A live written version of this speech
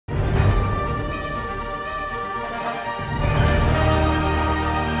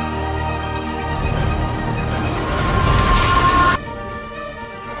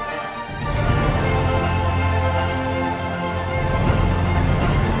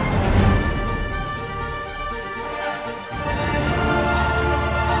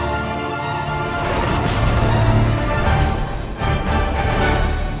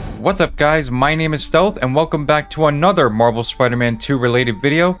What's up guys, my name is Stealth and welcome back to another Marvel Spider-Man 2 related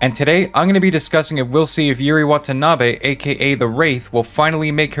video, and today I'm going to be discussing if we'll see if Yuri Watanabe, aka the Wraith, will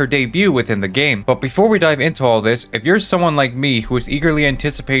finally make her debut within the game. But before we dive into all this, if you're someone like me who is eagerly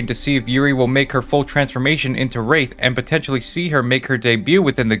anticipating to see if Yuri will make her full transformation into Wraith and potentially see her make her debut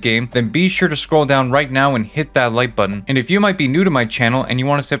within the game, then be sure to scroll down right now and hit that like button. And if you might be new to my channel and you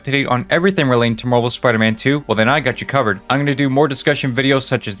want to stay up to date on everything relating to Marvel Spider-Man 2, well then I got you covered. I'm going to do more discussion videos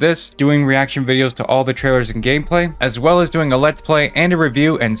such as this, doing reaction videos to all the trailers and gameplay, as well as doing a let's play and a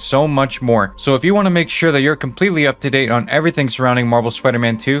review and so much more. So if you want to make sure that you're completely up to date on everything surrounding Marvel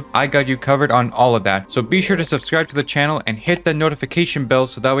Spider-Man 2, I got you covered on all of that. So be sure to subscribe to the channel and hit the notification bell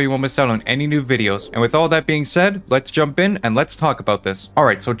so that way you won't miss out on any new videos. And with all that being said, let's jump in and let's talk about this.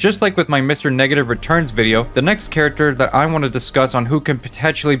 Alright, so just like with my Mr. Negative Returns video, the next character that I want to discuss on who can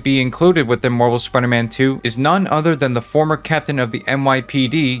potentially be included within Marvel Spider-Man 2 is none other than the former captain of the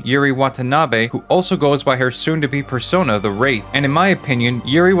NYPD, Yuri Watanabe, who also goes by her soon-to-be persona, the Wraith. And in my opinion,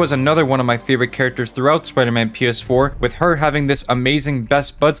 Yuri was another one of my favorite characters throughout Spider-Man PS4, with her having this amazing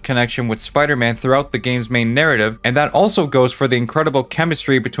best buds connection with Spider-Man throughout the game's main narrative, and that also goes for the incredible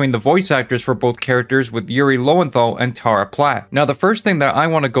chemistry between the voice actors for both characters with Yuri Lowenthal and Tara Platt. Now the first thing that I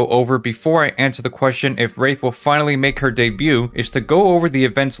want to go over before I answer the question if Wraith will finally make her debut is to go over the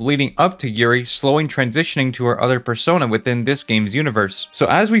events leading up to Yuri slowly transitioning to her other persona within this game's universe. So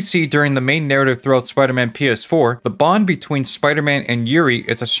as we see during the main narrative throughout Spider-Man PS4, the bond between Spider-Man and Yuri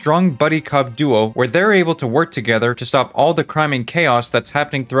is a strong buddy cop duo where they're able to work together to stop all the crime and chaos that's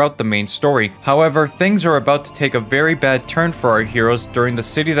happening throughout the main story. However, things are about to take a very bad turn for our heroes during the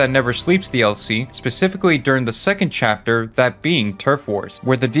City That Never Sleeps DLC, specifically during the second chapter, that being Turf Wars,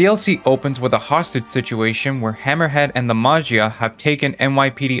 where the DLC opens with a hostage situation where Hammerhead and the Magia have taken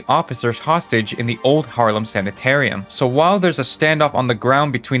NYPD officers hostage in the old Harlem Sanitarium. So while there's a standoff on the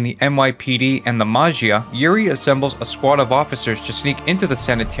ground between the NYPD and the Magia, Yuri assembles a squad of officers to sneak into the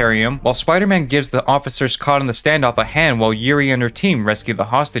sanitarium, while Spider-Man gives the officers caught in the standoff a hand while Yuri and her team rescue the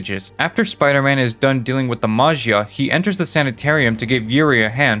hostages. After Spider-Man is done dealing with the Magia, he enters the sanitarium to give Yuri a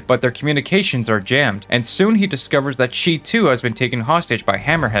hand, but their communications are jammed, and soon he discovers that she too has been taken hostage by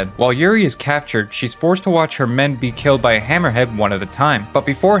Hammerhead. While Yuri is captured, she's forced to watch her men be killed by a Hammerhead one at a time. But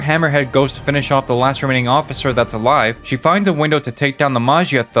before Hammerhead goes to finish off the last remaining officer that's alive, she finds a window to take down the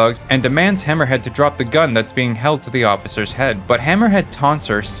Magia thugs and demands Hammerhead to drop the gun that's being held to the officer's head. But Hammerhead taunts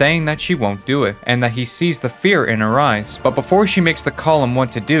her, saying that she won't do it, and that he sees the fear in her eyes. But before she makes the call on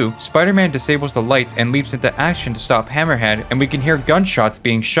what to do, Spider-Man disables the lights and leaps into action to stop Hammerhead, and we can hear gunshots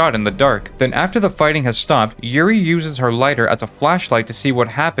being shot in the dark. Then after the fighting has stopped, Yuri uses her lighter as a flashlight to see what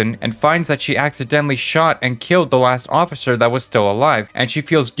happened and finds that she accidentally shot and killed the last officer that was still alive, and she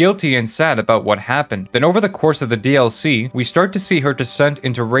feels guilty and sad about what happened. Then over the course of the DLC, we start to see her descent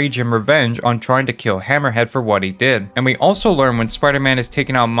into rage and revenge on trying to kill Hammerhead for what he did. And we also learn when Spider-Man is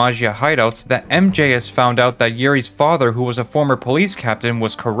taking out Magia hideouts that MJ has found out that Yuri's father, who was a former police captain,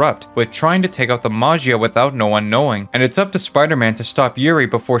 was corrupt, with trying to take out the Magia without no one knowing. And it's up to Spider-Man to stop Yuri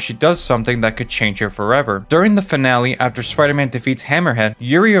before she does something that could change her forever. During the finale, after Spider-Man defeats Hammerhead,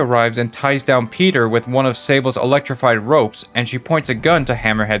 Yuri arrives and ties down Peter with one of Sable's electrified ropes, and she points a gun to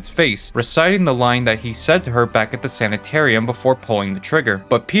Hammerhead's face, reciting the line that he said to her back at the sanitarium before pulling the trigger.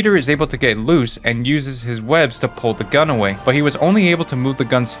 But Peter is able to get loose and uses his webs to pull the gun away, but he was only able to move the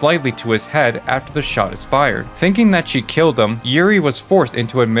gun slightly to his head after the shot is fired. Thinking that she killed him, Yuri was forced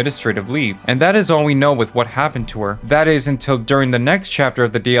into administrative leave, and that is all we know with what happened to her. That is until during the next chapter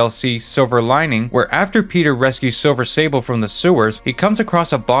of the DLC, Silver Lining, where after Peter rescues Silver Sable from the sewers, he comes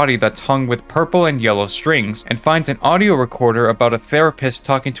across a body that's hung with purple and yellow strings, and finds an audio recorder about a therapist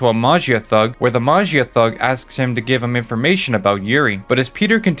talking to a Magia thug, where the Magia thug asks him to give him information about Yuri. But as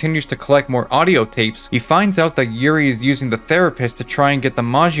Peter continues to collect more audio tapes, he finds out that Yuri is using the therapist to try and get the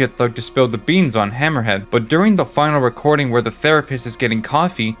Magia thug to spill the beans on Hammerhead. But during the final recording where the therapist is getting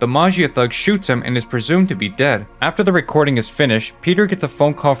coffee, the Magia thug shoots him and is presumed to be dead. After the recording is finished, Peter gets a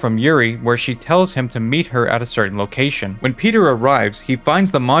phone call from Yuri where she tells him to meet her at a certain location. When Peter arrives, he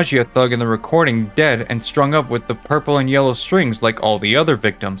finds the Magia thug in the recording dead and strung up with the purple and yellow strings like all the other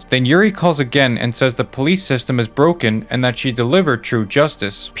victims. Then Yuri calls again and says the police system is broken and that she delivered true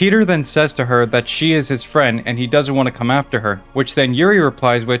justice. Peter then says to her that she is his friend and he doesn't want to come after her, which then Yuri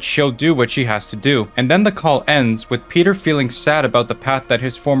replies with she'll do what she has to do. And then the call ends with Peter feeling sad about the path that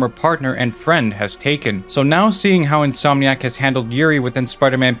his former partner and friend has taken. So now seeing how Insomniac has handled Yuri within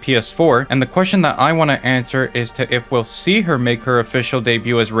Spider-Man PS4, and the question that I want to answer is to if we'll see her make her official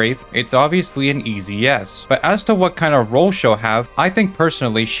debut as Wraith, it's obviously an easy yes. But as to what kind of role she'll have, I think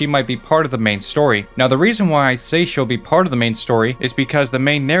personally she might be part of the main story. Now the reason why I say she'll be part of the main story is because the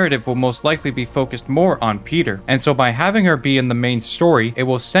main narrative will most likely be focused more on Peter. And so by having her be in the main story, it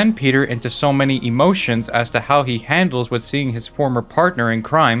will send Peter into so many emotions as to how he handles with seeing his former partner in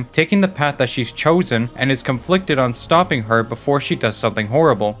crime taking the path that she's chosen, and is conflicted on stopping her before she does something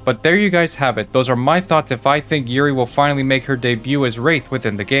horrible. But there you guys have it. Those are my thoughts if I think Yuri will finally make her debut as Wraith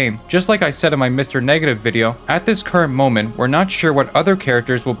within the game. Just like I said in my Mr. Negative video, at this current moment, we're not sure what other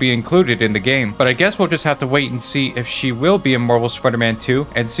characters will be included in the game, but I guess we'll just have to wait and see if she will be in Marvel Spider-Man 2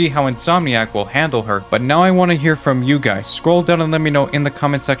 and see how Insomniac will handle her. But now I want to hear from you guys. Scroll down and let me know in the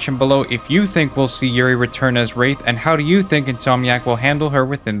comment section below if you think we'll see Yuri return as Wraith, and how do you think Insomniac will handle her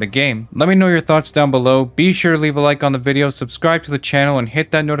within the game. Let me know your thoughts down below. Be sure to leave a like on the video, subscribe to the channel, and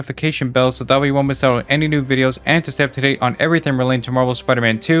hit that notification bell so that way you won't miss out on any new videos and to stay up to date on everything related to Marvel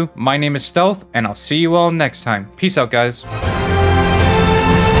Spider-Man 2. My name is Stealth, and I'll see you all next time. Peace out, guys.